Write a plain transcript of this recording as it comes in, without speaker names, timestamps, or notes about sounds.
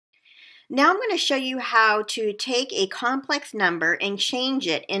Now I'm going to show you how to take a complex number and change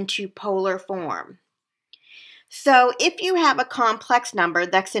it into polar form. So if you have a complex number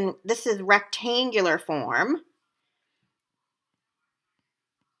this is rectangular form,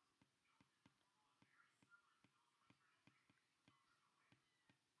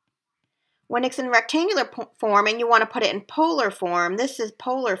 when it's in rectangular form and you want to put it in polar form, this is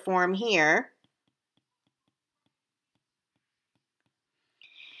polar form here.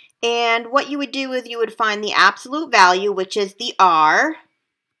 And what you would do is you would find the absolute value, which is the r,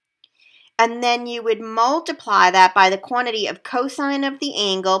 and then you would multiply that by the quantity of cosine of the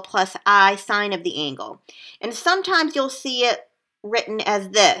angle plus I sine of the angle. And sometimes you'll see it written as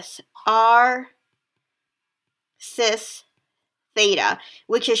this, r cis theta,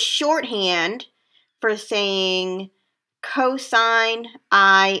 which is shorthand for saying cosine,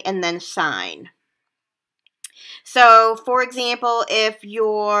 I, and then sine. So, for example, if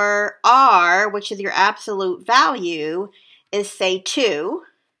your r, which is your absolute value, is, say, 2,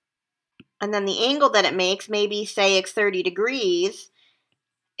 and then the angle that it makes, maybe, say, it's 30 degrees,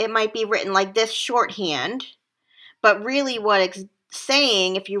 it might be written like this shorthand, but really what it's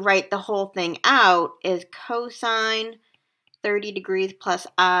saying, if you write the whole thing out, is cosine 30 degrees plus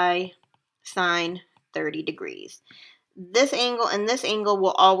I sine 30 degrees. This angle and this angle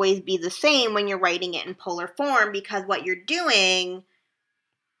will always be the same when you're writing it in polar form, because what you're doing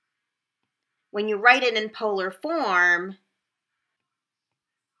when you write it in polar form,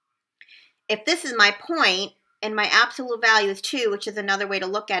 if this is my point and my absolute value is 2, which is another way to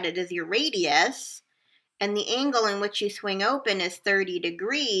look at it is your radius, and the angle in which you swing open is 30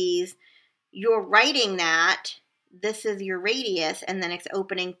 degrees, you're writing that this is your radius and then it's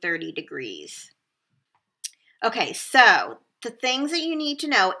opening 30 degrees. Okay, so the things that you need to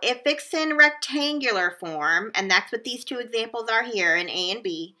know, if it's in rectangular form, and that's what these two examples are here in A and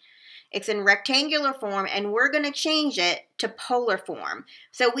B, it's in rectangular form, and we're going to change it to polar form.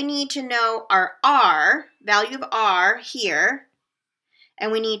 So we need to know our r, value of r here,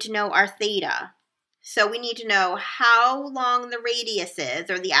 and we need to know our theta. So we need to know how long the radius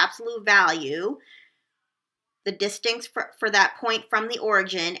is, or the absolute value, the distance for that point from the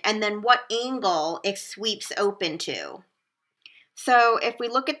origin, and then what angle it sweeps open to. So if we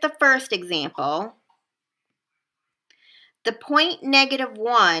look at the first example, the point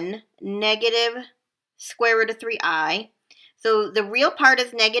 -1, negative square root of 3i. So the real part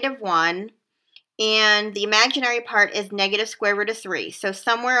is -1, and the imaginary part is negative square root of 3. So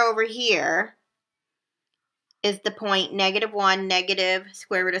somewhere over here is the point -1, negative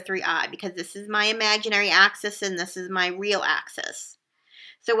square root of 3i, because this is my imaginary axis and this is my real axis.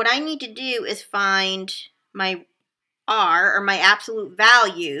 So what I need to do is find my r, or my absolute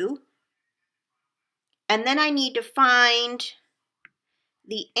value, and then I need to find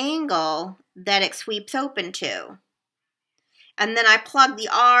the angle that it sweeps open to. And then I plug the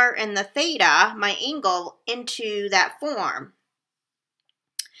r and the theta, my angle, into that form.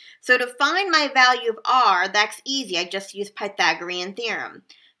 So to find my value of r, that's easy. I just use Pythagorean theorem.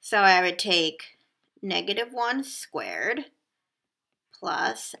 So I would take -1 squared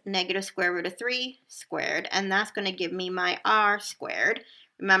plus negative square root of 3 squared, and that's going to give me my r squared.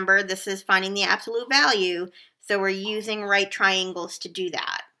 Remember, this is finding the absolute value, so we're using right triangles to do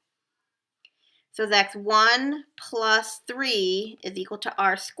that. So that's 1 plus 3 is equal to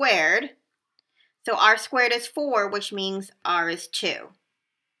r squared. So r squared is 4, which means r is 2.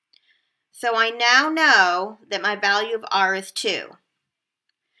 So I now know that my value of r is 2.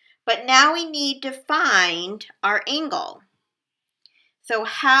 But now we need to find our angle. So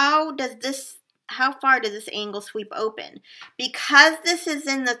how far does this angle sweep open? Because this is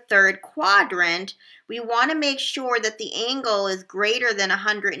in the third quadrant, we want to make sure that the angle is greater than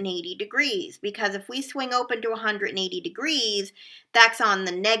 180 degrees, because if we swing open to 180 degrees, that's on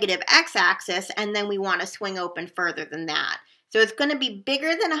the negative x-axis, and then we want to swing open further than that. So it's going to be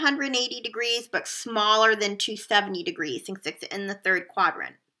bigger than 180 degrees, but smaller than 270 degrees, since it's in the third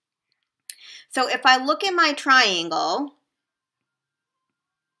quadrant. So if I look at my triangle,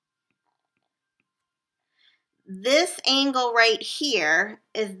 this angle right here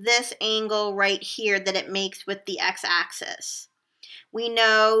is this angle right here that it makes with the x-axis. We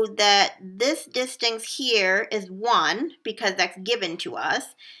know that this distance here is 1, because that's given to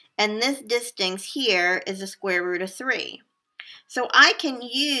us, and this distance here is the square root of 3. So I can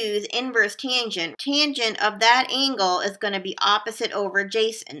use inverse tangent. Tangent of that angle is going to be opposite over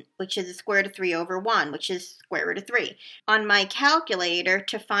adjacent, which is the square root of 3 over 1, which is square root of 3, on my calculator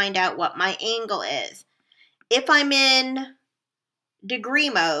to find out what my angle is. If I'm in degree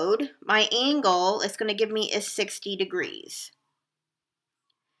mode, my angle is going to give me is 60 degrees.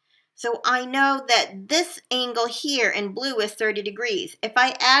 So I know that this angle here in blue is 30 degrees. If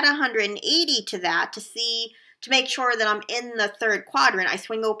I add 180 to that to make sure that I'm in the third quadrant, I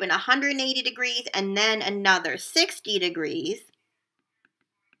swing open 180 degrees and then another 60 degrees.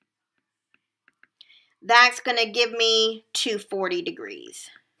 That's going to give me 240 degrees.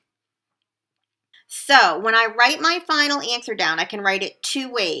 So when I write my final answer down, I can write it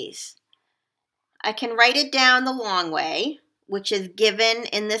two ways. I can write it down the long way, which is given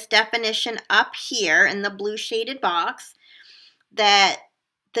in this definition up here in the blue shaded box, that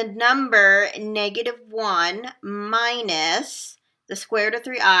the number -1 minus the square root of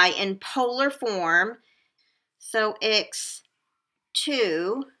 3i in polar form, so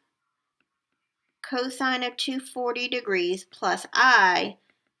x2 cosine of 240 degrees plus I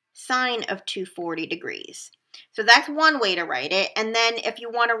sine of 240 degrees. So that's one way to write it. And then if you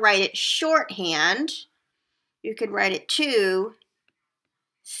want to write it shorthand, you could write it 2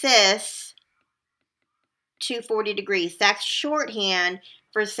 cis 240 degrees. That's shorthand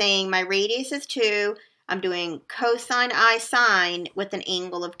for saying my radius is 2. I'm doing cosine I sine with an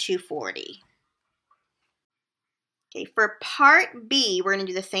angle of 240. Okay, for part B, we're going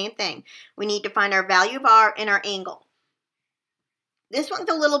to do the same thing. We need to find our value of R and our angle. This one's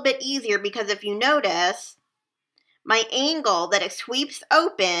a little bit easier because if you notice, my angle that it sweeps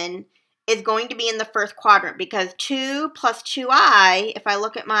open is going to be in the first quadrant because 2 plus 2i, if I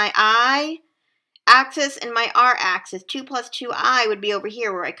look at my I axis and my R axis, 2 plus 2i would be over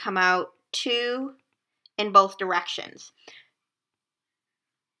here where I come out 2 in both directions.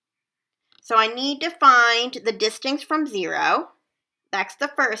 So I need to find the distance from 0. That's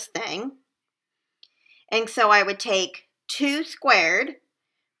the first thing. And so I would take 2 squared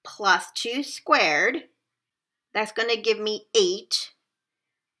plus 2 squared. That's going to give me 8.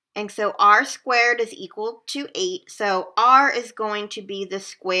 And so R squared is equal to 8. So R is going to be the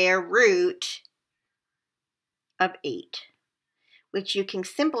square root of 8, which you can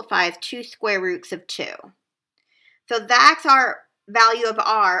simplify as 2 square roots of 2. So that's our value of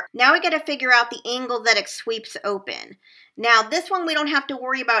R. Now we got to figure out the angle that it sweeps open. Now this one we don't have to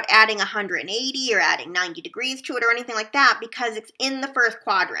worry about adding 180 or adding 90 degrees to it or anything like that because it's in the first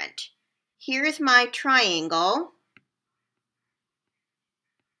quadrant. Here's my triangle.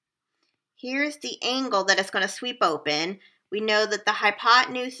 Here's the angle that it's going to sweep open. We know that the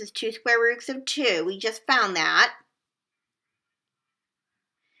hypotenuse is 2 square roots of 2. We just found that.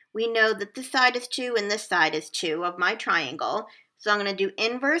 We know that this side is 2 and this side is 2 of my triangle. So I'm going to do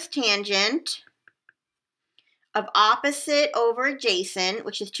inverse tangent of opposite over adjacent,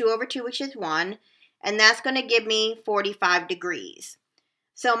 which is 2 over 2, which is 1. And that's going to give me 45 degrees.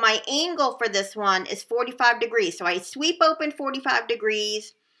 So my angle for this one is 45 degrees. So I sweep open 45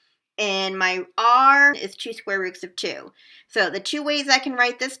 degrees. And my R is 2 square roots of 2. So the two ways I can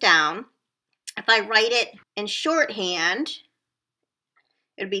write this down, if I write it in shorthand,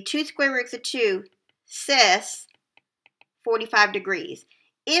 it would be 2 square roots of 2 cis 45 degrees.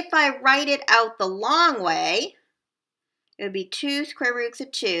 If I write it out the long way, it would be 2 square roots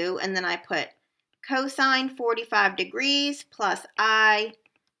of 2, and then I put cosine 45 degrees plus I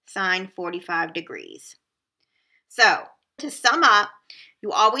sine 45 degrees. So to sum up,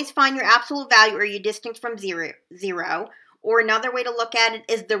 you always find your absolute value or your distance from zero. Or another way to look at it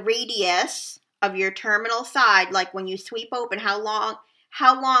is the radius of your terminal side. Like when you sweep open, how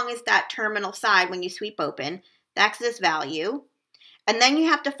long is that terminal side when you sweep open? That's this value. And then you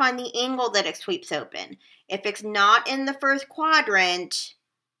have to find the angle that it sweeps open. If it's not in the first quadrant,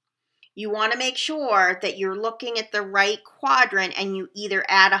 you want to make sure that you're looking at the right quadrant and you either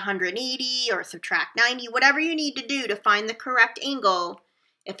add 180 or subtract 90, whatever you need to do to find the correct angle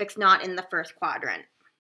if it's not in the first quadrant.